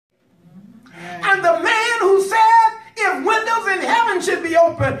And the man who said, if windows in heaven should be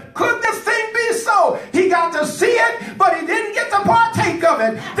open, could this thing be so? He got to see it, but he didn't get to partake of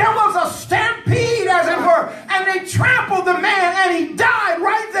it. There was a stampede, as it were, and they trampled the man, and he died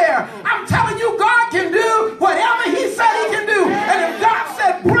right there. I'm telling you, God can do whatever he said he can do. And if God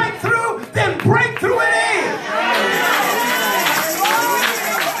said breakthrough, then breakthrough it is.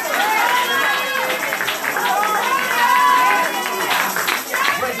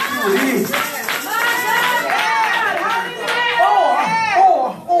 Breakthrough it is.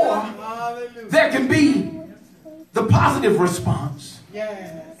 There can be the positive response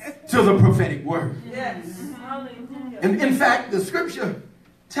to the prophetic word. And in fact, the scripture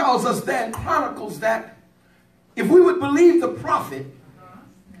tells us that, chronicles that, if we would believe the prophet,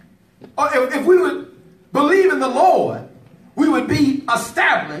 or if we would believe in the Lord, we would be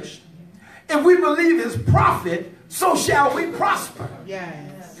established. If we believe his prophet, so shall we prosper.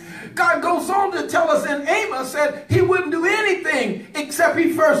 God goes on to tell us in Amos that he wouldn't do anything except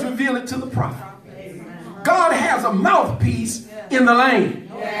he first reveal it to the prophet. God has a mouthpiece in the land.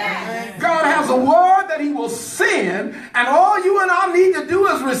 God has a word that he will send, and all you and I need to do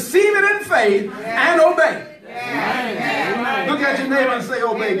is receive it in faith and obey. Look at your neighbor and say,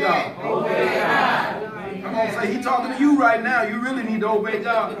 obey God. Obey God. I'm going to say, he's talking to you right now. You really need to obey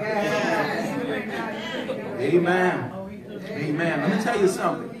God. Amen. Amen. Let me tell you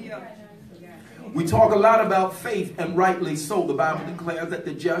something. We talk a lot about faith, and rightly so. The Bible declares that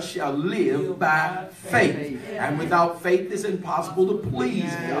the just shall live by faith. And without faith, it's impossible to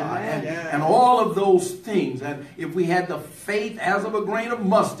please God. And all of those things. And if we had the faith as of a grain of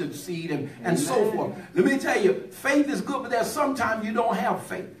mustard seed and so forth. Let me tell you, faith is good, but there's sometimes you don't have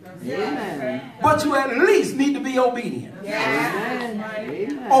faith. But you at least need to be obedient.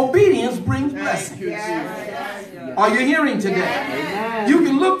 Obedience brings blessings. Are you hearing today? You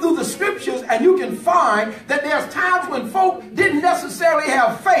can look through the scriptures and you can find that there's times when folk didn't necessarily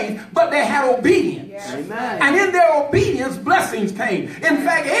have faith, but they had obedience. And in their obedience, blessings came. In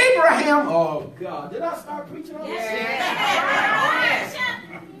fact, Abraham, oh God, did I start preaching on this?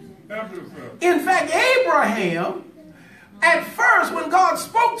 In fact, Abraham, at first, when God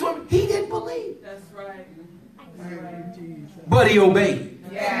spoke to him, he didn't believe. That's right. But he obeyed.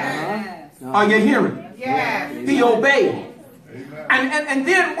 Are you hearing? He obeyed. And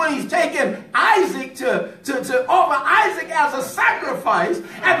then when he's taken Isaac to offer Isaac as a sacrifice,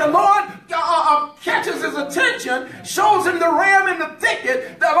 and the Lord catches his attention, shows him the ram in the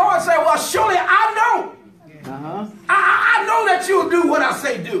thicket, the Lord said, well, surely I know. I know that you'll do what I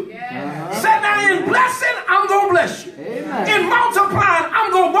say do. Said now in blessing, I'm going to bless you. In multiplying,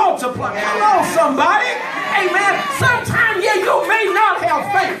 I'm going to multiply. Come on, somebody. Amen. Sometimes, you may not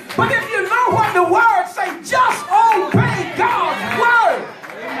have faith, but if you know what the word say, just obey God's word.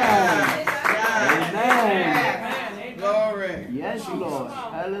 Amen. Glory. Yes, Lord.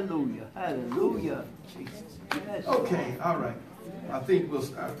 Hallelujah. Hallelujah. Jesus. Yes. Okay, all right. I think we'll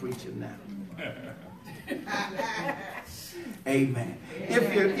start preaching now. Amen.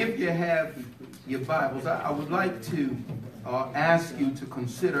 If you have your Bibles, I would like to ask you to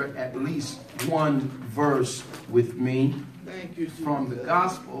consider at least one verse with me from the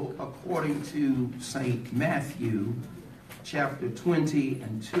Gospel according to St. Matthew, chapter 20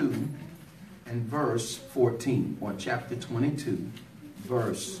 and 2 and verse 14, or chapter 22,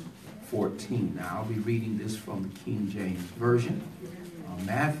 verse 14. Now, I'll be reading this from the King James Version.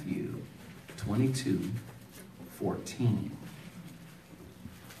 Matthew 22, 14.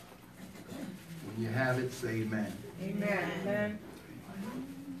 When you have it, say amen. Amen.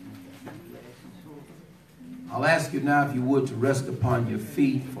 I'll ask you now, if you would, to rest upon your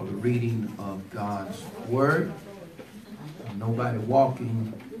feet for the reading of God's word. Nobody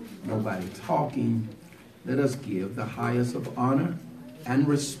walking, nobody talking. Let us give the highest of honor and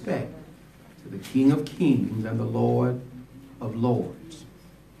respect to the King of Kings and the Lord of Lords.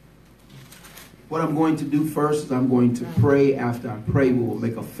 What I'm going to do first is I'm going to pray. After I pray, we will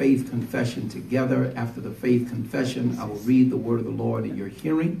make a faith confession together. After the faith confession, I will read the word of the Lord in your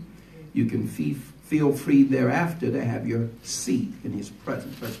hearing. You can feel free thereafter to have your seat in his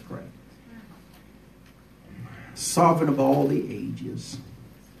presence. Let's pray. Sovereign of all the ages,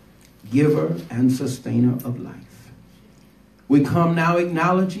 giver and sustainer of life, we come now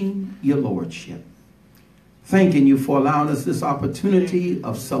acknowledging your lordship, thanking you for allowing us this opportunity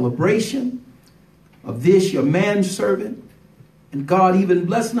of celebration of this, your manservant, and God even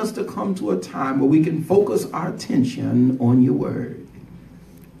blessing us to come to a time where we can focus our attention on your word.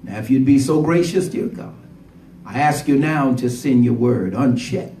 Now, if you'd be so gracious, dear God, I ask you now to send your word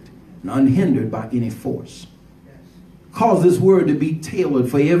unchecked and unhindered by any force. Cause this word to be tailored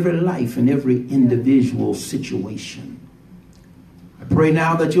for every life and every individual situation. I pray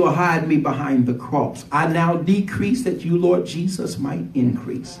now that you'll hide me behind the cross. I now decrease that you, Lord Jesus, might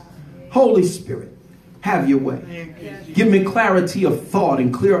increase. Holy Spirit, have your way. Give me clarity of thought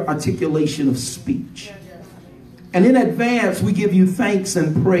and clear articulation of speech. And in advance, we give you thanks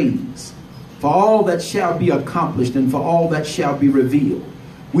and praise for all that shall be accomplished and for all that shall be revealed.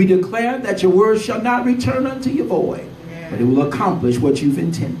 We declare that your word shall not return unto you void, but it will accomplish what you've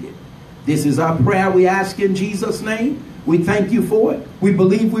intended. This is our prayer. We ask in Jesus' name. We thank you for it. We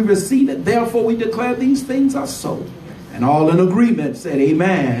believe we receive it. Therefore, we declare these things are so. And all in agreement said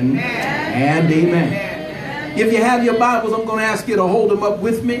amen, and amen. If you have your Bibles, I'm going to ask you to hold them up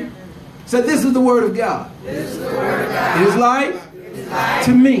with me. So this is the word of God. This is the word of God. It is life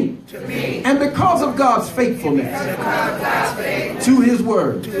to me. And because of God's faithfulness to his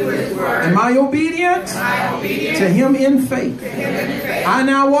word and my obedience to him in faith, I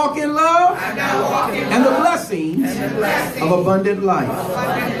now walk in love and the blessings of abundant life.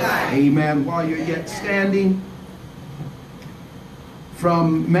 Amen. While you're yet standing,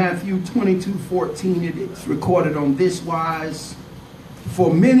 from Matthew 22:14, it is recorded on this wise: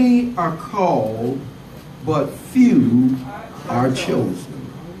 for many are called, but few are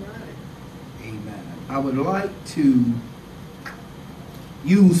chosen. Amen. I would like to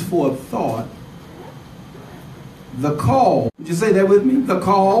use for a thought the call. Would you say that with me? The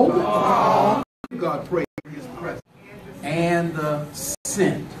call. The call. God praise his presence. And the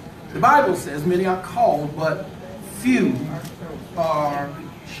sent. The Bible says many are called, but few are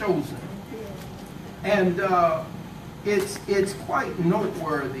chosen. And it's quite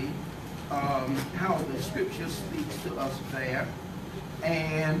noteworthy how the scripture speaks to us there,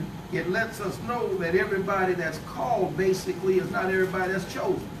 and it lets us know that everybody that's called basically is not everybody that's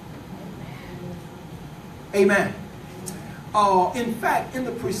chosen. Amen. In fact, in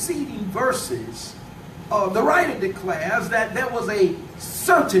the preceding verses, the writer declares that there was a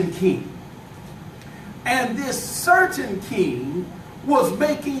certain king, and this certain king was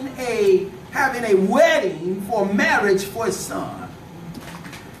having a wedding for marriage for his son.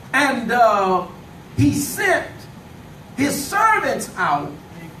 And he sent his servants out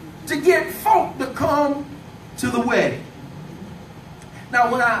to get folk to come to the wedding.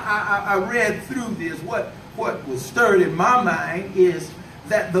 Now, when I read through this, what was stirred in my mind is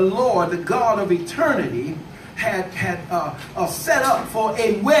that the Lord, the God of eternity, had set up for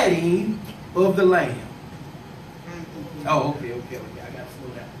a wedding of the Lamb. Oh, okay, I got to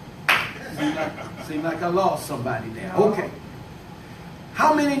slow down. Seems like I lost somebody there. Okay.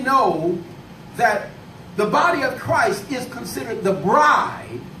 How many know that the body of Christ is considered the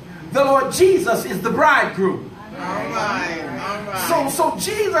bride? The Lord Jesus is the bridegroom. All right. So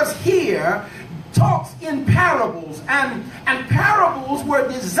Jesus here talks in parables, and parables were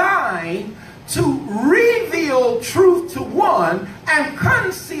designed to reveal truth to one and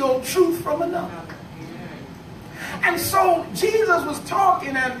conceal truth from another. And so Jesus was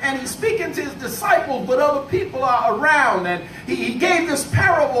talking, and he's speaking to his disciples, but other people are around, and he gave this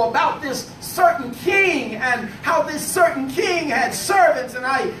parable about this certain king and how this certain king had servants, and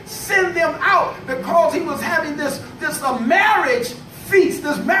I send them out because he was having this marriage feast,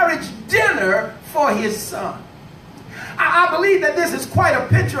 this marriage dinner for his son. I believe that this is quite a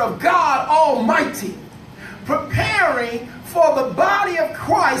picture of God Almighty preparing for the body of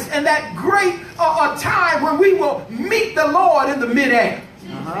Christ and that great time when we will meet the Lord in the midair.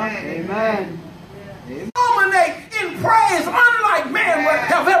 Amen. Dominate in praise unlike man would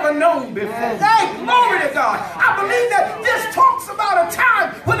have ever known before. Hey, glory to God. I believe that this talks about a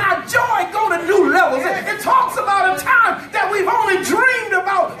time when our joy go to new levels. It talks about a time that we've only dreamed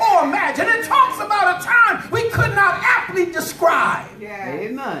about or imagined. It talks about a time we could not aptly describe.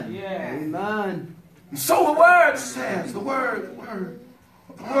 Amen. Amen. So the word says, the word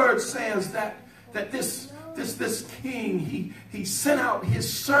says that this king, he sent out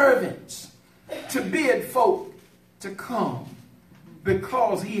his servants to bid folk to come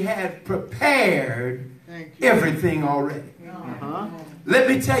because he had prepared everything already. Let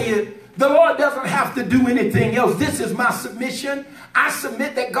me tell you, the Lord doesn't have to do anything else. This is my submission. I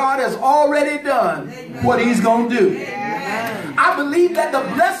submit that God has already done what he's going to do. I believe that the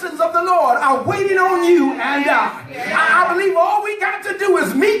blessings of the Lord are waiting on you and I believe all we got to do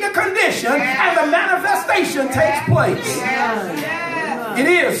is meet the condition and the manifestation takes place. It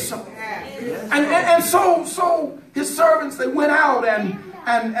is so. And so his servants, they went out,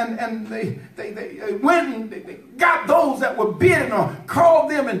 And they went and they got those that were bidden or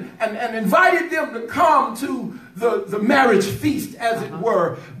called them and invited them to come to the marriage feast, as it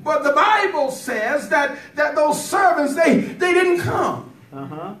were. But the Bible says that those servants, they didn't come.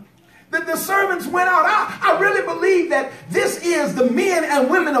 That the servants went out. I really believe that this is the men and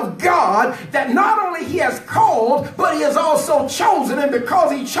women of God that not only he has called, but he has also chosen. And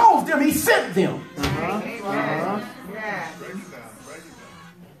because he chose them, he sent them.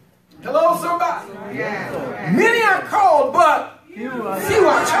 Hello, somebody. Many are called, but few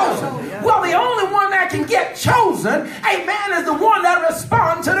are chosen. Well, the only one that can get chosen, amen, is the one that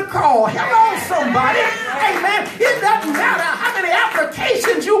responds to the call. Hello, somebody. Amen. It doesn't matter how many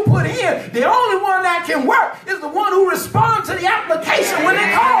applications you put in. The only one that can work is the one who responds to the application when they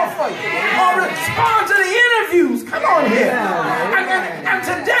call for you, or respond to the interviews. Come on here. And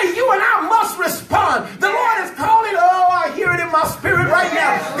today, you and I must respond. The Lord is calling. Oh, I hear it in my spirit right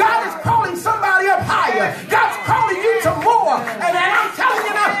now. God is calling somebody up higher. God's calling you to more. And I'm telling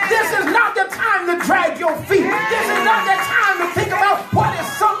you now, this is not the time to drag your feet. This is not the time to think about what is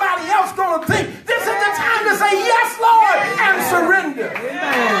somebody else going to think. This is the time to say, yes, Lord, and surrender.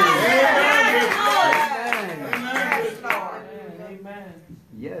 Amen.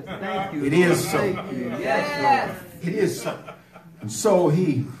 Yes, thank you. It is so. Yes, it is so. And so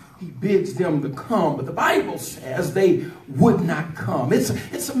he bids them to come, but the Bible says they would not come. It's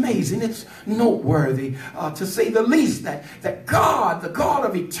amazing. It's noteworthy, to say the least, that God, the God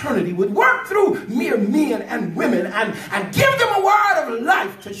of eternity, would work through mere men and women and give them a word of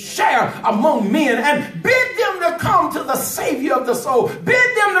life to share among men and bid them to come to the Savior of the soul.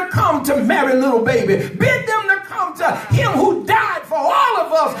 Bid them to come to Mary, little baby. Bid them to come to him who died for all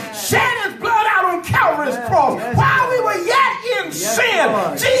of us, shed his blood out on Calvary's cross. While we were yet in sin,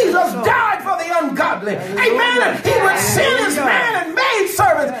 Jesus died for the ungodly. Amen. He would send his man and maid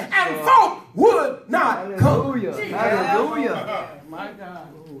servants, and folk would not come. Hallelujah. My God.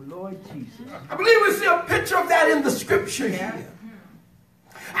 Oh, Lord Jesus. I believe we see a picture of that in the scripture here.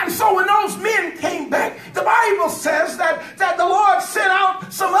 And so when those men came back, the Bible says that the Lord sent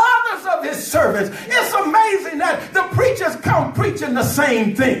out some others of his servants. It's amazing that the preachers come preaching the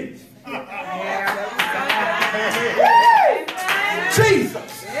same thing.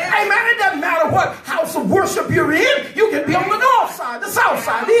 Jesus. Amen. It doesn't matter what house of worship you're in. You can be on the north side, the south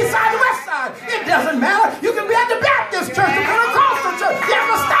side, the east side, the west side. It doesn't matter. You can be at the Baptist church, the Pentecostal church, the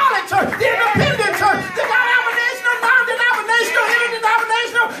Apostolic church, the Independent church, the denominational, non-denominational,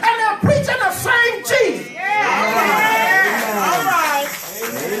 interdenominational, and they're preaching the same Jesus. All right.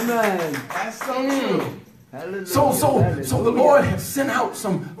 Amen. That's so true. So the Lord has sent out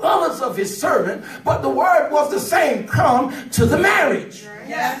some others of his servant, but the word was the same. Come to the marriage.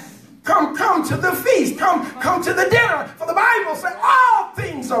 Yes. Come to the feast. Come to the dinner. For the Bible says all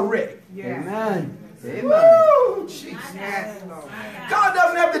things are ready. Yes. Amen. Amen. Woo, Jesus. Yes, God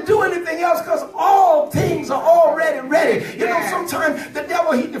doesn't have to do anything else because all things are already ready. You know, sometimes the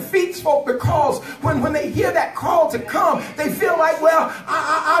devil, he defeats folk because when they hear that call to come, they feel like, well,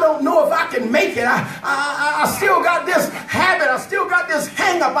 I don't know if I can make it. I still got this habit. I still got this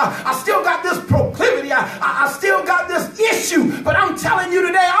hang up. I still got this proclivity. I still got this issue. But I'm telling you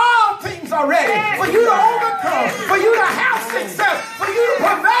today, all things are ready for you to overcome, for you to have success, for you to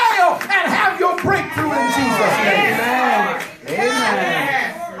prevail and have your breakthrough. Through in Jesus' name. Amen.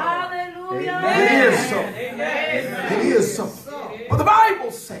 Amen. Hallelujah. It is so. Amen. It is so. But the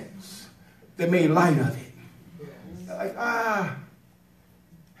Bible says they made light of it. Like,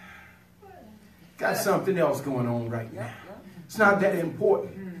 got something else going on right now. It's not that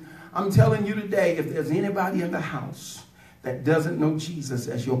important. I'm telling you today, if there's anybody in the house that doesn't know Jesus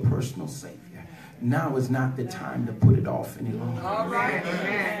as your personal Savior, now is not the time to put it off any longer. All right.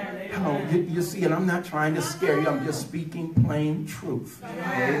 Amen. You see, and I'm not trying to scare you. I'm just speaking plain truth.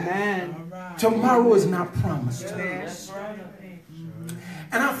 Amen. Tomorrow is not promised to us.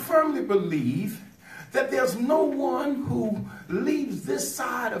 And I firmly believe that there's no one who leaves this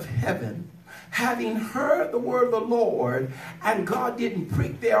side of heaven having heard the word of the Lord and God didn't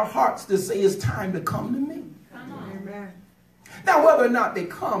prick their hearts to say it's time to come to me. Amen. Now, whether or not they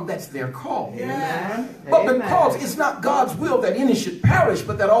come, that's their call. Yeah. But because it's not God's will that any should perish,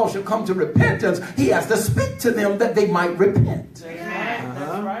 but that all should come to repentance, he has to speak to them that they might repent.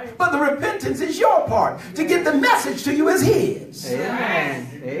 That's right. But the repentance is your part. To get the message to you is his.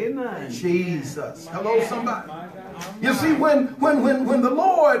 Amen. Amen. Jesus. Hello, somebody. You see, when the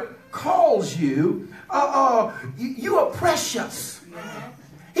Lord calls you, you are precious.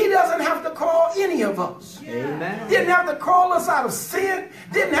 He doesn't have to call any of us. Amen. Didn't have to call us out of sin.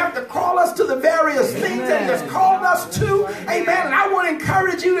 Didn't have to call us to the various things that he has called us to. Amen. And I want to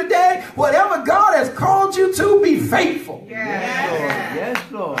encourage you today, whatever God has called you to, be faithful. Yes,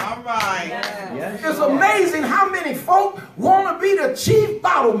 Lord. All right. Yes, It's Lord. amazing how many folk want to be the chief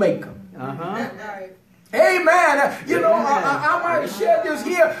bottle maker. Amen. You know, I might have shared this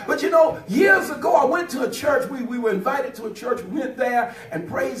here, but you know, years ago I went to a church. We were invited to a church. We went there, and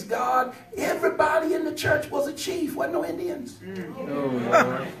praise God, everybody in the church was a chief. Wasn't no Indians.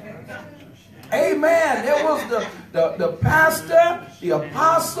 Amen. There was the pastor, the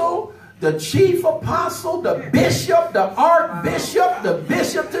apostle, the chief apostle, the bishop, the archbishop, the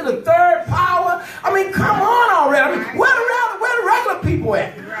bishop to the third power. I mean, come on already. I mean, where the regular people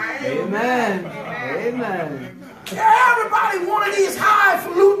at? Amen. Amen. Everybody wanted these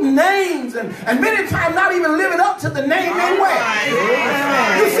highfalutin names, and many times not even living up to the name they wear.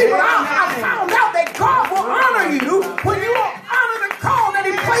 You see, but I found out that God will honor you when you will honor the call that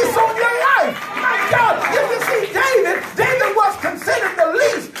he placed on your life. My God, you can see David was considered the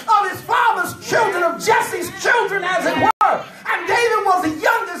least of his father's children, of Jesse's children, as it were. And David was the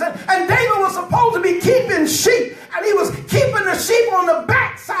youngest, and David was supposed to be keeping sheep, and he was keeping the sheep on the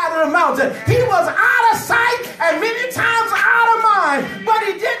back side of the mountain. He was out of sight and many times out of mind, but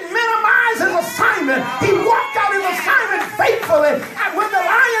he didn't minimize his assignment. He walked out his assignment faithfully, and when the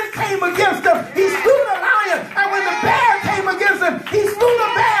lion came against him, he slew the lion, and when the bear came against him, he slew the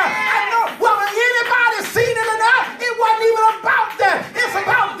bear. And no, whether anybody seen it or not, it wasn't even about that. It's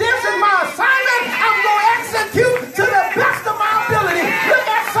about this is my assignment. I'm going to execute to the best of my ability. Look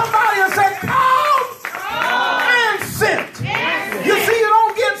at somebody and say, called and sent. You see, you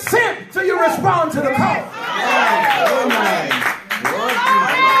don't get sent till you respond to the call.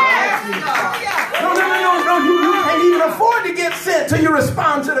 No, you can't even afford to get sent till you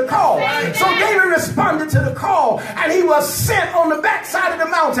respond to the call. So David responded to the call, and he was sent on the backside of the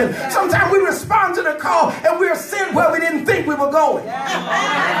mountain. Sometimes we respond to the call, and we're sent where we didn't think we were going.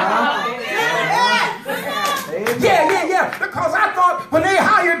 Yeah. Because I thought when they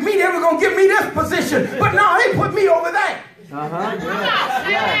hired me, they were going to give me this position. But no, they put me over there.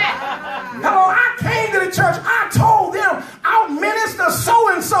 Hello, I came to the church. I told them I'll minister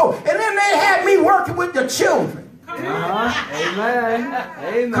so-and-so. And then they had me working with the children. Amen.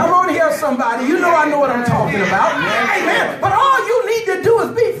 Amen. Come on here, somebody. You know I know what I'm talking about. Amen. But all you need to do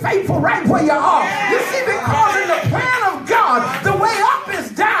is be faithful right where you are. You see, because in the plan of God, the way up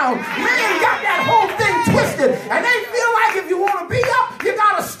is down. Man got that whole thing twisted. And they feel like if you want to be up, you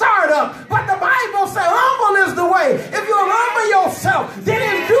got to start up. But the Bible says humble is the way. If you humble yourself, then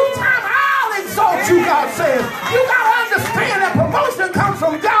in due time I'll exalt you, God says. You got to understand that promotion comes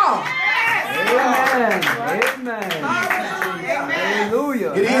from God. Amen. Amen.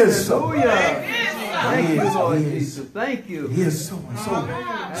 Hallelujah. It is so. Thank you, Lord Jesus. Thank you. It is so.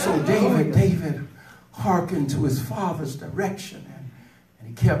 So David hearkened to his father's direction, and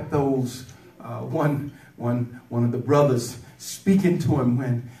he kept those one of the brothers speaking to him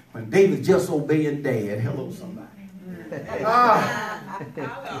when David just obeying dad. Hello, somebody.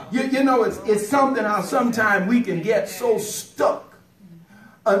 You know, it's something how sometimes we can get so stuck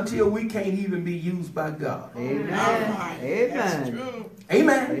until we can't even be used by God. Amen. Amen.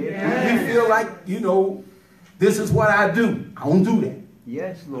 Amen. We feel like, you know, this is what I do. I don't do that.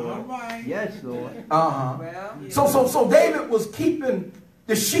 Yes, Lord. Yes, Lord. So David was keeping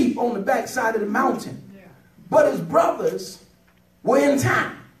the sheep on the backside of the mountain. But his brothers were in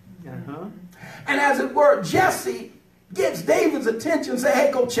town. And as it were, Jesse gets David's attention and say, hey,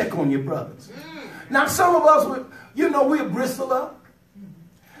 go check on your brothers. Now, some of us, we'll bristle up.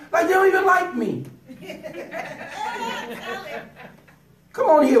 Like, they don't even like me. Come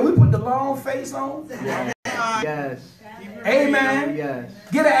on here. We put the long face on. Yes. Amen. Yes.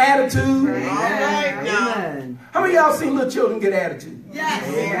 Get an attitude. Amen. How many of y'all seen little children get attitude? Yes.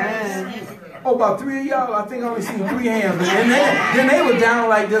 Amen. Oh, about 3 of y'all. I think I only seen 3 hands. And then they were down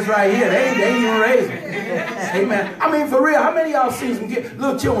like this right here. They ain't even raising. Amen. I mean, for real, how many of y'all seen some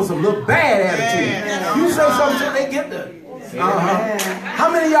little children with some little bad attitude? You say something till they get there. How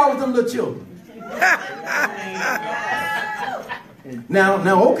many of y'all with them little children? Now,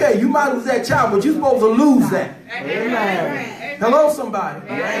 okay, you might lose that child, but you're supposed to lose that. Amen. Hello, somebody.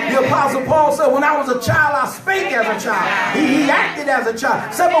 The Apostle Paul said, when I was a child, I spake as a child. He acted as a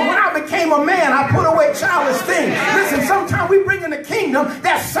child. Said, but when I became a man, I put away childish things. Listen, sometimes we bring in the kingdom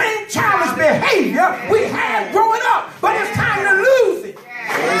that same childish behavior we had growing up, but it's time to lose it.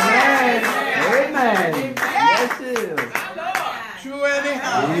 Amen. Amen. Yes, it is. do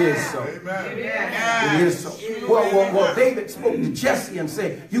anyhow. It is so. Amen. It is so. Well, David spoke to Jesse and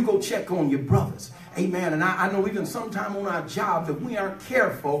said, you go check on your brothers. Amen. And I know even sometime on our jobs, if we aren't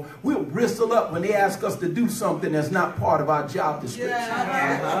careful, we'll bristle up when they ask us to do something that's not part of our job description.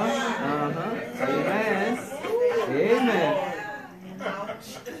 Amen. Amen.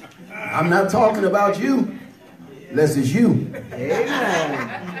 I'm not talking about you, unless it's you.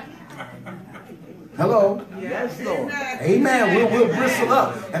 Amen. Hello? Yes, Lord. Amen. We'll bristle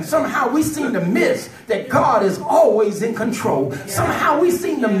up. And somehow we seem to miss that God is always in control. Somehow we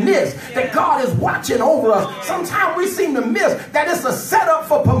seem to miss that God is watching over us. Sometimes we seem to miss that it's a setup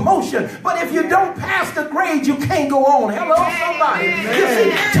for promotion. But if you don't pass the grade, you can't go on. Hello, somebody. You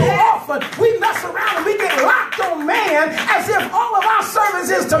see, too often we mess around and we get locked on man as if all of our service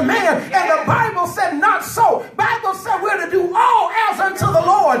is to man. And the Bible said not so. Bible said we're to do all as unto the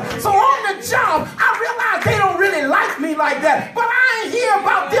Lord. So on the job, I realize they don't really like me like that. But I ain't here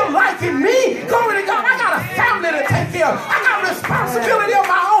about them liking me. Glory to God. I got a family to take care of. I got responsibility of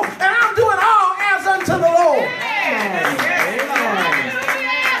my own. And I'm doing all as unto the Lord. Amen.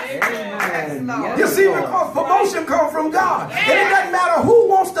 You see, because promotion comes from God. And it doesn't matter who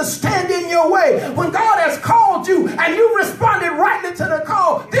wants to stand in your way. When God has called you and you responded rightly to the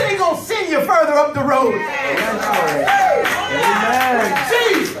call, then He's going to send you further up the road. Amen.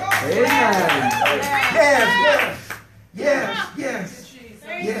 Jesus. Amen. Yes.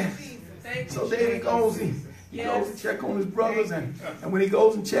 So David goes and he goes to check on his brothers, and when he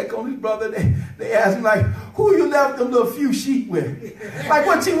goes and check on his brother, they ask him, like, who you left them little few sheep with? Like,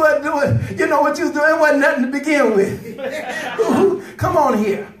 what you wasn't doing, you know what you was doing, it wasn't nothing to begin with. Come on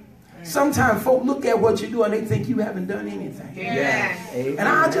here. Sometimes folk look at what you do and they think you haven't done anything. Yes. And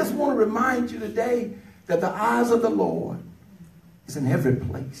I just want to remind you today that the eyes of the Lord is in every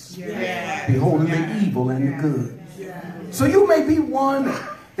place, beholding the evil and the good. So you may be one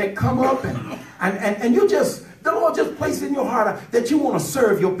that come up and you just, the Lord just placed in your heart that you want to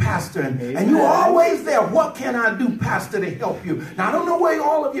serve your pastor, and you're always there. What can I do, pastor, to help you? Now, I don't know where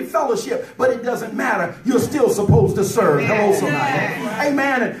all of your fellowship, but it doesn't matter. You're still supposed to serve. Hello, somebody.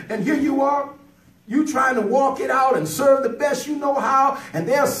 Amen. And here you are. You trying to walk it out and serve the best you know how, and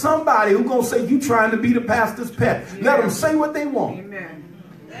there's somebody who's going to say you trying to be the pastor's pet. Let them say what they want. Amen.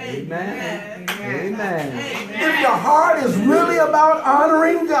 Amen. If your heart is really about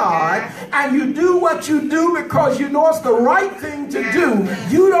honoring God and you do what you do because you know it's the right thing to do,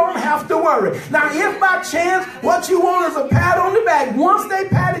 you don't have to worry. Now, if by chance what you want is a pat on the back, once they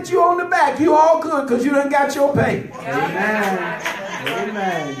patted you on the back, you all good because you done got your pay. Amen.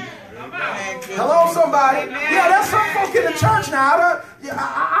 Amen. Hello, somebody. Yeah, there's some folk in the church now.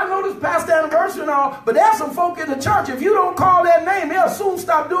 I know this past anniversary and all, but there's some folk in the church. If you don't call their name, they'll soon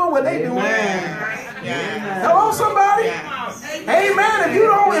stop doing what they do. Hello, somebody. Amen. If you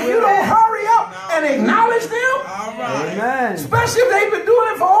don't hurry up and acknowledge them, Amen. especially if they've been doing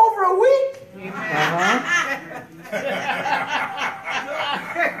it for over a week.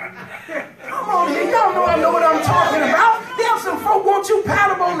 Come on here, y'all know I know what I'm talking about. There's some folk want you pat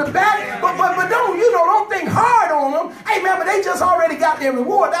them on the back, but don't think hard on them. Amen. But they just already got their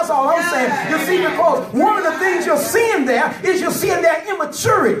reward. That's all I'm saying. You see, because one of the things you're seeing there is you're seeing their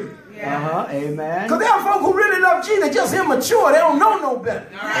immaturity. Amen. Because there are folk who really love Jesus, they're just immature. They don't know no better.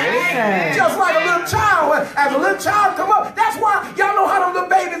 Amen. Just like a little child. As a little child come up, that's why y'all know how them little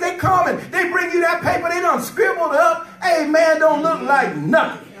babies, they come and they bring you that paper, they done scribbled up. Amen, don't look like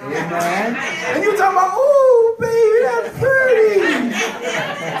nothing. Amen. And you talking about, ooh, baby, that's pretty.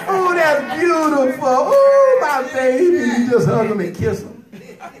 Ooh, that's beautiful. Ooh, my baby. You just hug them and kiss them.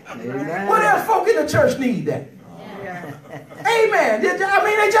 Amen. What else folk in the church need that? Amen. I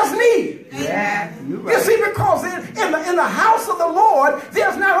mean, they just need it. Yeah, you see, because in the house of the Lord,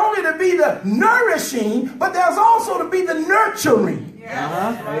 there's not only to be the nourishing, but there's also to be the nurturing.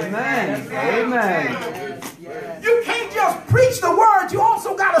 Amen. Amen. You can't just preach the word, you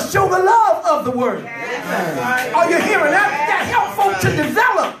also got to show the love of the word. Are you hearing that? That helps folk to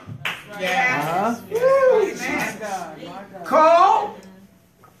develop. Call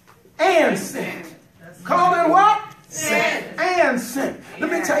and send. Call and what? Send. And send. Let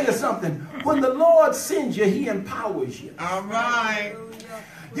me tell you something. When the Lord sends you, He empowers you. All right.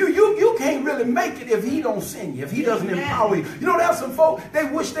 You can't really make it if He don't send you, if He doesn't empower you. You know, there's some folk, they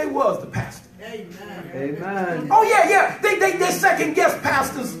wish they was the pastor. Amen. Oh, yeah. They second guess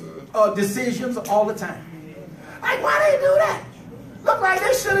pastors' decisions all the time. Like, why they do that? Look like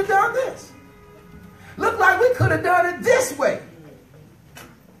they should have done this. Look like we could have done it this way.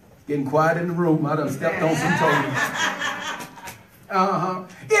 Getting quiet in the room. I done stepped on some toes.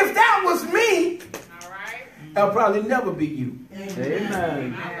 If that was me, I'll probably never be you.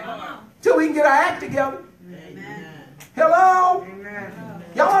 Amen. Till we can get our act together. Hello?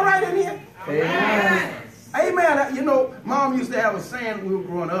 Y'all all right in here? Amen. Amen. You know, Mom used to have a saying when we were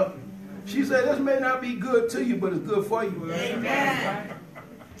growing up. She said, this may not be good to you, but it's good for you. Amen.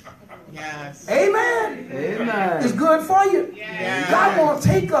 Yes. Amen. Amen. It's good for you. Yes. God wants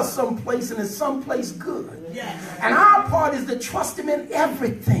to take us someplace, and it's someplace good. Yes. And our part is to trust Him in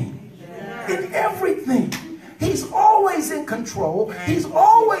everything. Yes. In everything. He's always in control. He's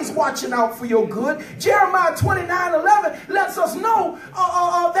always watching out for your good. Jeremiah 29:11 lets us know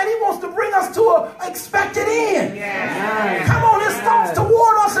that He wants to bring us to an expected end. Yes. Come on, His thoughts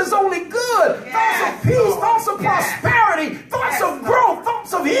toward us is only good. Yes. Thoughts of peace, thoughts of prosperity, thoughts of growth,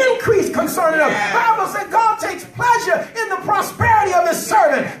 thoughts of increase concerning us. The Bible said God takes pleasure in the prosperity of His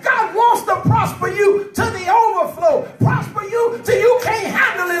servant. God wants to prosper you to the overflow. Prosper you till you can't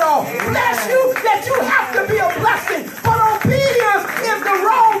handle it all. Bless you that you have to be a blessing. But obedience is the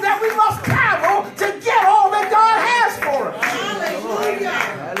road that we must travel to get all that God has for us.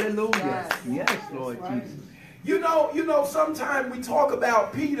 Hallelujah. Yes, Lord Jesus. You know, sometimes we talk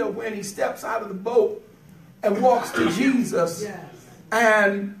about Peter when he steps out of the boat and walks to Jesus. Yes.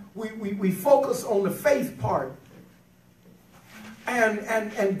 And we focus on the faith part.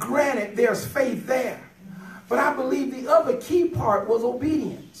 And granted, there's faith there. But I believe the other key part was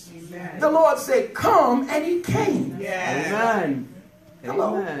obedience. Amen. The Lord said, come, and He came. Yes. Amen.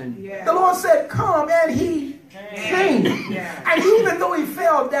 Hello. Amen. Yes. The Lord said, come, and He came. Yes. And even though He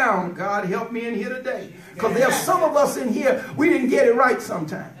fell down, God help me in here today. Because there's some of us in here, we didn't get it right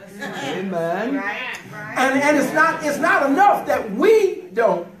sometimes. Amen. Right. And it's not enough that we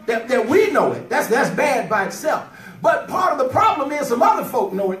don't, that we know it. That's bad by itself. But part of the problem is some other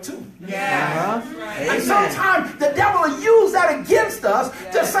folk know it too. Yes. And sometimes the devil will use that against us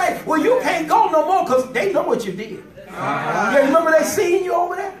to say, well, you can't go no more because they know what you did. Yeah, remember they seen you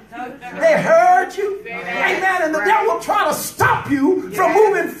over there? They heard you. Amen. And the devil will try to stop you from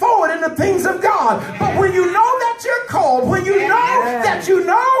moving forward in the things of God. But when you know that you're called, when you know that you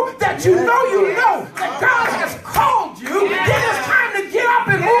know that you know that God has called you, then it's time to get up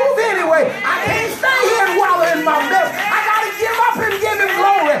and move anyway. I can't stay here and wallow in my mess. I got to give up and give Him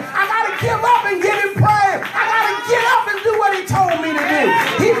glory. I got to give up and give Him praise. I got to get up and do what He told me to do.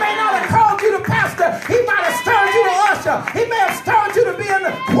 He may not have called you to pastor. He might have stirred you to usher. He may have stirred you to be in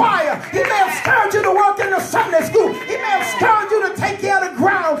the choir. He may have stirred you to work in the Sunday school. He may have stirred you to take care of the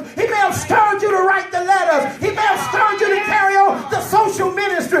grounds. He may have stirred you to write the letters. He may have stirred you to carry on the social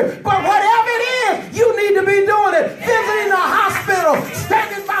ministry. But whatever it is, you need to be doing it. Visiting the hospital,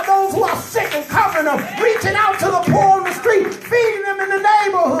 standing by those who are sick and covering them, reaching out to the poor on the street, feeding them in the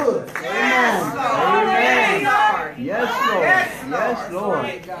neighborhood. Amen. Amen. Yes, Lord. Yes, Lord.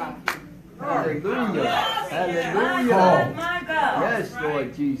 Hallelujah. Hallelujah. My God. Yes,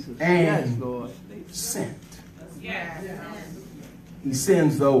 Lord Jesus. And Yes, Lord. sent. Yes. He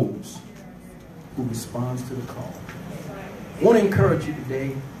sends those who responds to the call. I want to encourage you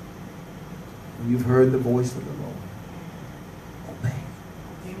today, when you've heard the voice of the Lord, obey.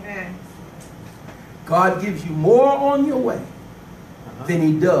 Amen. God gives you more on your way than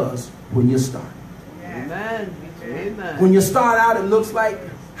He does when you start. Amen. Amen. When you start out, it looks like,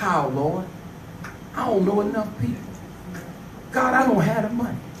 how, Lord? I don't know enough people. God, I don't have the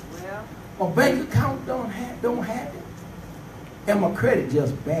money. My bank account don't have it. And my credit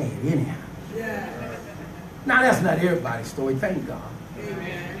just bad anyhow. Now, that's not everybody's story, thank God.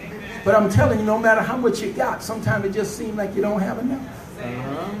 But I'm telling you, no matter how much you got, sometimes it just seems like you don't have enough.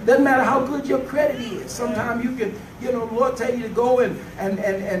 Doesn't matter how good your credit is. Sometimes you can, the Lord tell you to go and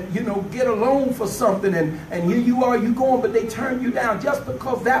get a loan for something, and here you are, you going, but they turn you down. Just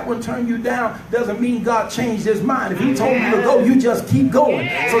because that one turned you down doesn't mean God changed His mind. If He told you to go, you just keep going.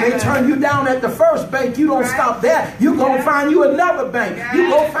 So they turn you down at the first bank. You don't stop there. You go find you another bank. You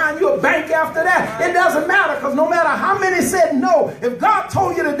go find you a bank after that. It doesn't matter, because no matter how many said no, if God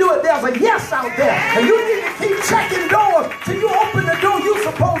told you to do it, there's a yes out there. And you need to keep checking doors till you open the door you're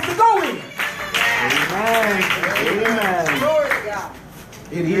supposed to go in. Amen. Amen.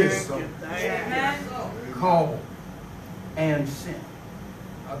 It is so. Called and sent.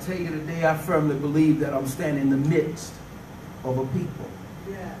 I'll tell you today, I firmly believe that I'm standing in the midst of a people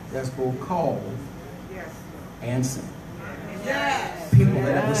that's both called and sent. People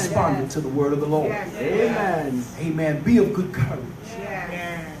that have responded to the word of the Lord. Amen. Amen. Be of good courage.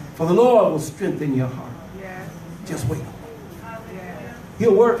 For the Lord will strengthen your heart. Just wait.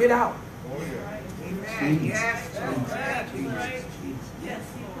 He'll work it out.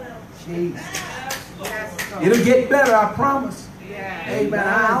 Jesus. It'll get better, I promise. Amen.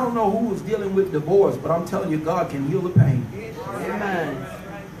 I don't know who was dealing with divorce, but I'm telling you, God can heal the pain. Amen.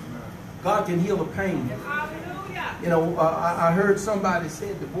 God can heal the pain. You know, I heard somebody say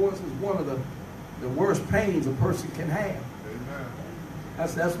divorce is one of the worst pains a person can have.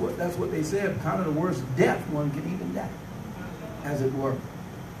 That's what they said. Kind of the worst death one can even die, as it were,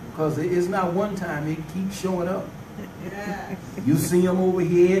 because it's not one time. It keeps showing up. You see them over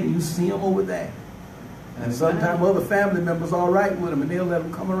here and you see them over there, and sometimes other family members all right with them, and they'll let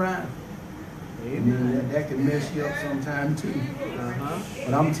them come around. Amen. That can mess you up sometime too.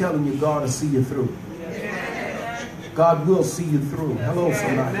 But I'm telling you, God will see you through. God will see you through. Hello,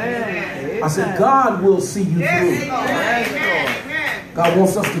 somebody. I said, God will see you through. God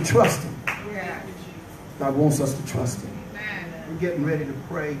wants us to trust Him. God wants us to trust Him. We're getting ready to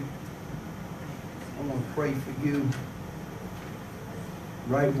pray. I want to pray for you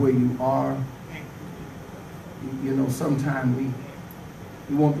right where you are. You know, sometimes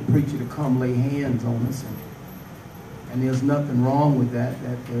we want the preacher to come lay hands on us, and there's nothing wrong with that.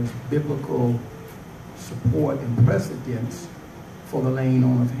 That there's biblical support and precedence for the laying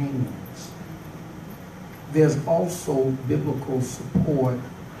on of hands. There's also biblical support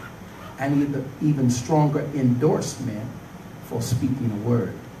and even stronger endorsement for speaking a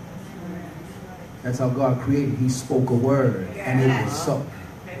word. That's how God created. He spoke a word, and it was so.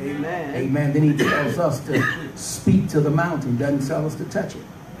 Amen. Amen. Then He tells us to speak to the mountain. Doesn't tell us to touch it.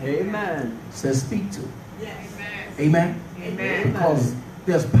 Amen. Says speak to it. Amen. Amen. Because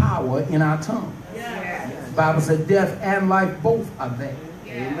there's power in our tongue. The Bible said death and life both are there.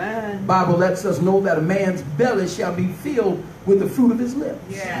 Amen. Bible lets us know that a man's belly shall be filled with the fruit of his lips.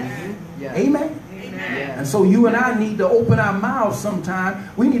 Amen. Amen. And so you and I need to open our mouths sometime.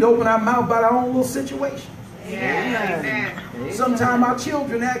 We need to open our mouth about our own little situation. Sometimes our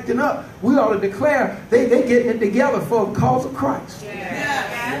children acting up, we ought to declare they getting it together for the cause of Christ.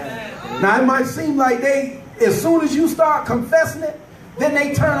 Now it might seem like as soon as you start confessing it, then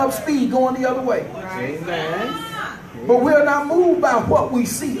they turn up speed going the other way. Amen. But we're not moved by what we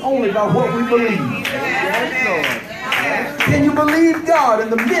see, only by what we believe. Can you believe God in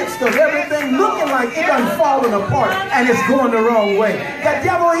the midst of everything looking like it done falling apart and it's going the wrong way? The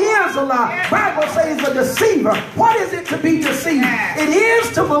devil is a lie. Bible says he's a deceiver. What is it to be deceived? It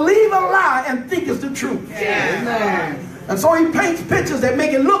is to believe a lie and think it's the truth. Amen. And so he paints pictures that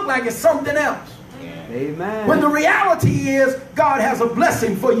make it look like it's something else. Amen. When the reality is God has a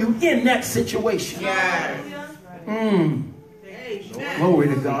blessing for you in that situation. Glory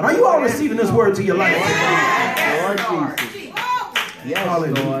to God. Are you all receiving this word to your life? Lord Jesus. Yes,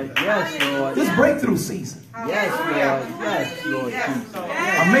 Lord. Yes, Lord. This breakthrough season. Yes, Lord. Yes, Lord Jesus.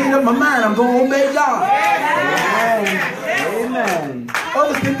 I made up my mind. I'm going to obey God. Amen.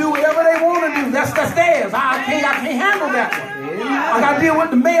 Others can do whatever they want to do. That's theirs. I can't handle that one. Amen. I got to deal with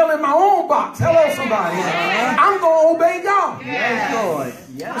the mail in my own box. Hello, somebody. I'm going to obey God. Yes, Lord.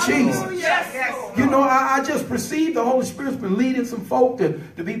 Yes, Jesus. Lord. You know, I just perceived the Holy Spirit's been leading some folk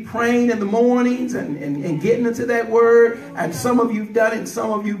to be praying in the mornings and getting into that word. And some of you've done it, and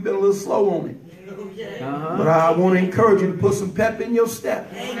some of you've been a little slow on it. But I want to encourage you to put some pep in your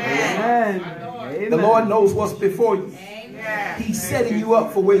step. Amen. Amen. The Lord knows what's before you. He's setting you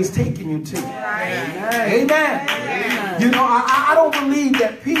up for where He's taking you to. Amen. Amen. You know, I don't believe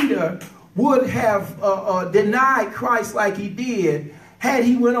that Peter would have denied Christ like he did had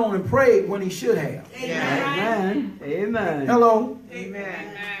he went on and prayed when he should have. Amen. Amen. Hello.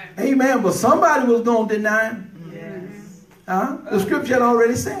 Amen. Amen. But somebody was going to deny Him. Yes. The scripture had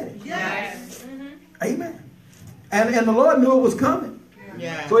already said it. Yes. Amen. And the Lord knew it was coming.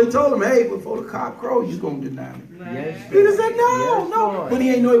 Yeah. So He told him, hey, before the cock crows, you're going to deny me. Yes, Peter said, no, yes, no. Lord. But he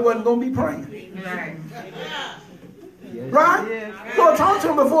ain't know he wasn't going to be praying. Right. Yes, Right? yes. Lord talked to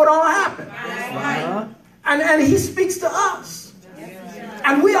him before it all happened. And He speaks to us.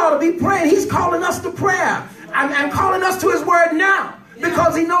 And we ought to be praying. He's calling us to prayer and calling us to His word now.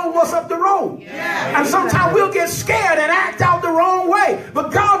 Because He knows what's up the road. And sometimes we'll get scared and act out the wrong way.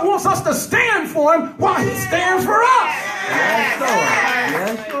 But God wants us to stand for Him while He stands for us. Yes, Lord.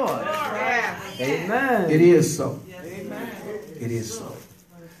 Yes, Lord. Amen. It is so. It is so.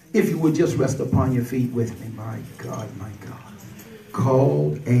 If you would just rest upon your feet with me. My God, my God.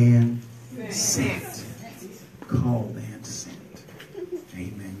 Called and sent. Called and sent.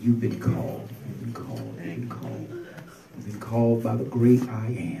 Amen. You've been called. You've been called. You've been called. You've been called by the great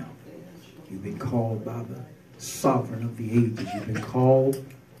I am. You've been called by the sovereign of the ages. You've been called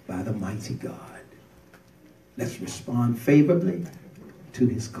by the mighty God. Let's respond favorably to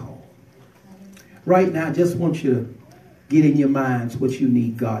His call. Right now, I just want you to get in your minds what you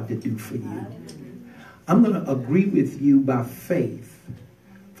need God to do for you. I'm going to agree with you by faith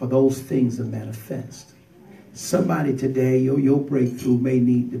for those things to manifest. Somebody today, your breakthrough may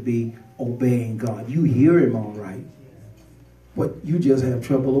need to be obeying God. You hear him all right, but you just have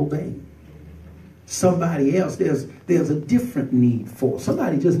trouble obeying. Somebody else, there's a different need for.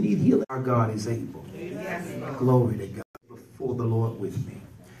 Somebody just need healing. Our God is able. Yes. Glory to God. Before the Lord with me.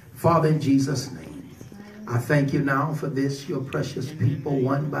 Father, in Jesus' name, I thank you now for this, your precious people,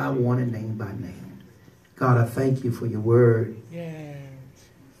 one by one and name by name. God, I thank you for your word. Yes.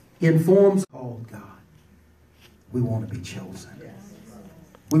 Informs all, God. We want to be chosen. Yes.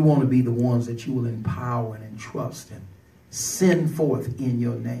 We want to be the ones that you will empower and entrust and send forth in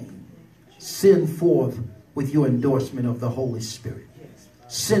your name. Send forth with your endorsement of the Holy Spirit.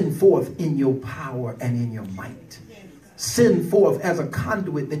 Send forth in your power and in your might. Send forth as a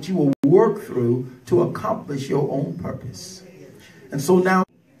conduit that you will work through to accomplish your own purpose. And so now,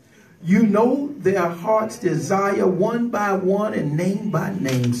 you know their heart's desire one by one and name by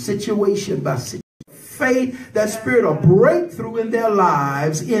name, situation by situation. Faith, that spirit of breakthrough in their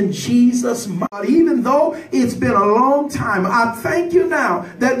lives in Jesus' name. Even though it's been a long time, I thank you now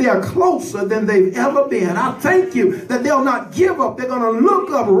that they are closer than they've ever been. I thank you that they'll not give up. They're going to look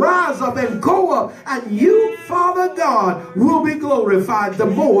up, rise up, and go up. And you, Father God, will be glorified the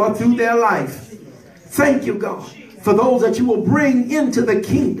more through their life. Thank you, God, for those that you will bring into the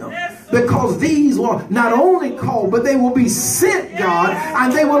kingdom. Because these will not only call, but they will be sent, God,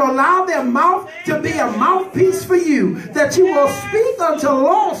 and they will allow their mouth to be a mouthpiece for you, that you will speak unto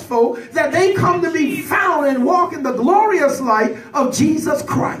lost folk, that they come to be found and walk in the glorious light of Jesus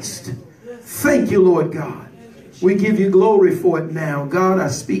Christ. Thank you, Lord God. We give you glory for it now. God, I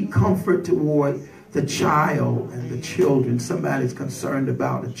speak comfort toward the child and the children. Somebody's concerned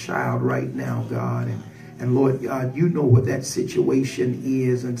about a child right now, God, and Lord God, you know what that situation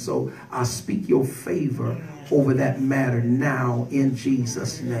is. And so I speak your favor over that matter now in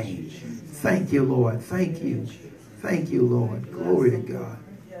Jesus' name. Thank you, Lord. Thank you. Thank you, Lord. Glory to God.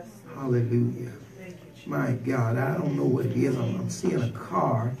 Hallelujah. My God, I don't know what it is. I'm seeing a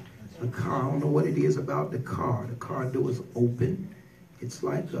car. I don't know what it is about the car. The car door is open. It's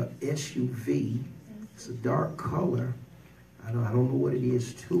like a SUV. It's a dark color. I don't know what it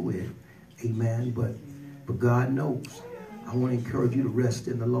is to it. Amen. But God knows. I want to encourage you to rest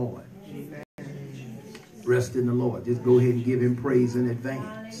in the Lord. Rest in the Lord. Just go ahead and give him praise in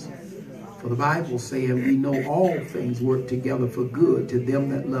advance. For the Bible saying we know all things work together for good to them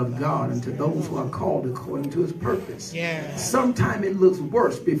that love God and to those who are called according to his purpose. Yeah. Sometimes it looks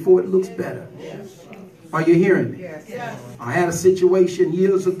worse before it looks better. Yes. Are you hearing me? Yes. I had a situation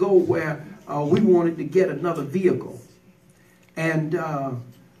years ago where we wanted to get another vehicle. And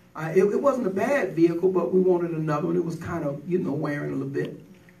it wasn't a bad vehicle, but we wanted another one. It was kind of, wearing a little bit.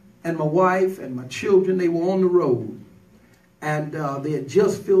 And my wife and my children, they were on the road. And they had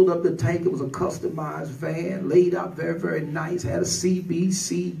just filled up the tank. It was a customized van, laid out very, very nice. Had a CB,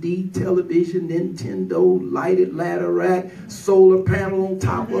 CD, television, Nintendo, lighted ladder rack, solar panel on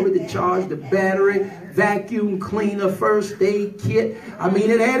top of it to charge the battery, vacuum cleaner, first aid kit. I mean,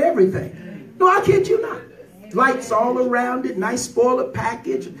 it had everything. No, I kid you not. Lights all around it, nice spoiler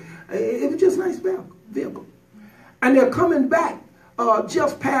package. It was just a nice vehicle. And they're coming back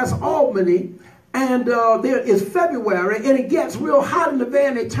just past Albany. And there is February, and it gets real hot in the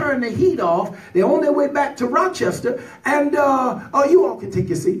van. They turn the heat off. They're on their way back to Rochester, and you all can take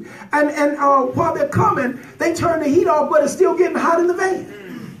your seat. And while they're coming, they turn the heat off, but it's still getting hot in the van.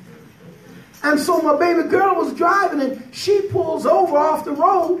 And so my baby girl was driving, and she pulls over off the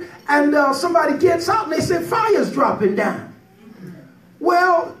road, and somebody gets out, and they said, fire's dropping down.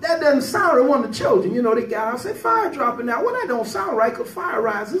 Well, that doesn't sound right. One of the children, the guy said, fire dropping down. Well, that don't sound right, because fire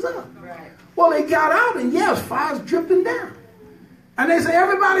rises up. Right. Well, they got out, and yes, fire's dripping down. And they say,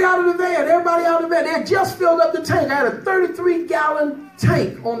 everybody out of the van, everybody out of the van. They had just filled up the tank. I had a 33-gallon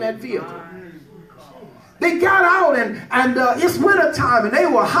tank on that vehicle. They got out, and it's wintertime, and they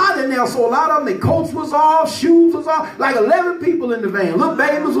were hot in there, so a lot of them, their coats was off, shoes was off, like 11 people in the van. Little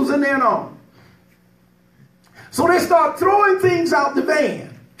babies was in there and all. So they start throwing things out the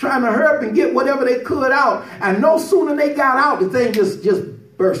van, trying to hurry up and get whatever they could out. And no sooner they got out, the thing just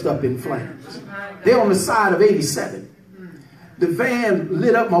burst up in flames. They're on the side of 87. The van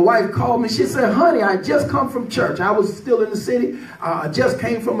lit up. My wife called me. She said, honey, I just come from church. I was still in the city. I just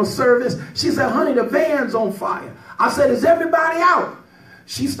came from a service. She said, honey, the van's on fire. I said, is everybody out?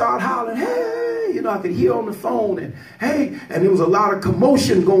 She started hollering, hey, you know, I could hear on the phone, and hey, and there was a lot of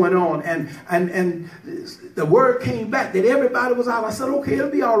commotion going on, and the word came back that everybody was out. I said, okay, it'll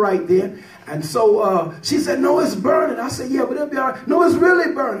be all right then. And so she said, no, it's burning. I said, yeah, but it'll be all right. No, it's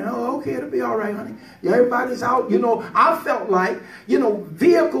really burning. Oh, okay, it'll be all right, honey. Yeah, everybody's out. You know, I felt like, you know,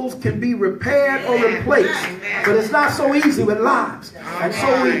 vehicles can be repaired or replaced, but it's not so easy with lives. And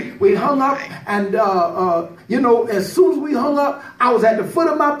so we hung up, and you know, as soon as we hung up, I was at the foot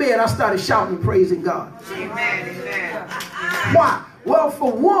of my bed. I started shouting and praising God. Amen. Why? Well,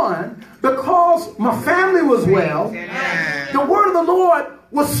 for one, because my family was well, the word of the Lord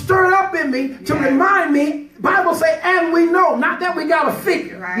was stirred up in me to remind me. Bible say, and we know, not that we got a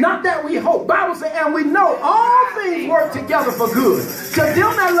figure, not that we hope. Bible say, and we know all things work together for good to them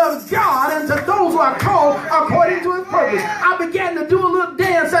that love God and to those who are called according to his purpose. I began to do a little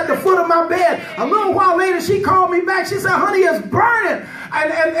dance at the foot of my bed. A little while later, she called me back. She said, honey, it's burning.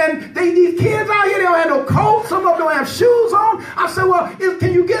 And these kids out here, they don't have no coats. Some of them don't have shoes on. I said, well,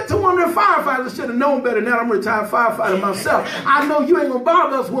 can you get to one of the firefighters? I should have known better than that. I'm a retired firefighter myself. I know you ain't going to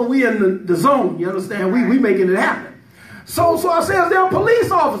bother us when we in the zone. You understand? We making it happen. So I said, is there a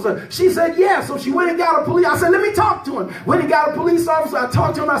police officer? She said, yeah. So she went and got a police. I said, let me talk to him. Went and got a police officer. I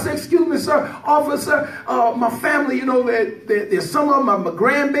talked to him. I said, excuse me, sir, officer, my family, you know, there's some of my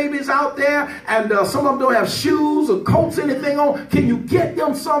grandbabies out there, and some of them don't have shoes or coats, anything on. Can you get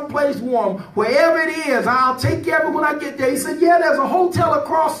them someplace warm? Wherever it is, I'll take care of it when I get there. He said, yeah, there's a hotel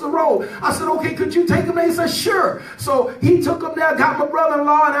across the road. I said, okay, could you take him there? He said, sure. So he took him there, got my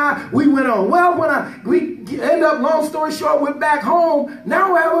brother-in-law and we went on. Well, we end up, long story short, we're back home.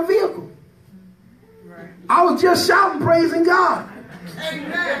 Now we have a vehicle. I was just shouting, praising God.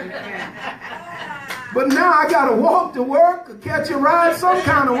 But now I got to walk to work or catch a ride some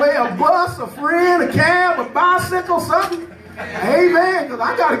kind of way, a bus, a friend, a cab, a bicycle, something. Amen, because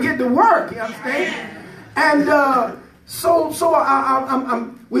I got to get to work, you understand? And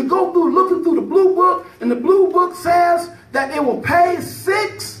we go through, looking through the blue book, and the blue book says that it will pay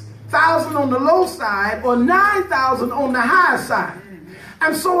 $6,000 on the low side or $9,000 on the high side.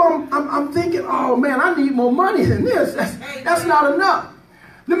 And so I'm thinking, oh man, I need more money than this. That's not enough.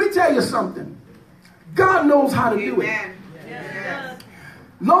 Let me tell you something. God knows how to do it.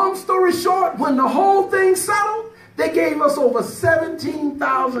 Long story short, when the whole thing settled, they gave us over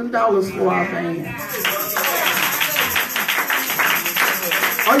 $17,000 for our van.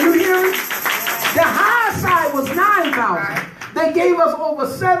 Are you hearing? The high side was $9,000. They gave us over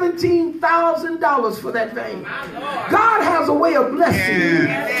 $17,000 for that van. God has a way of blessing you.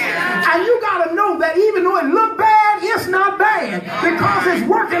 And you got to know that even though it look bad, it's not bad. Because it's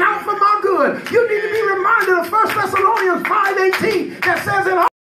working out for my good. You need to be reminded of 1 Thessalonians 5:18 that says in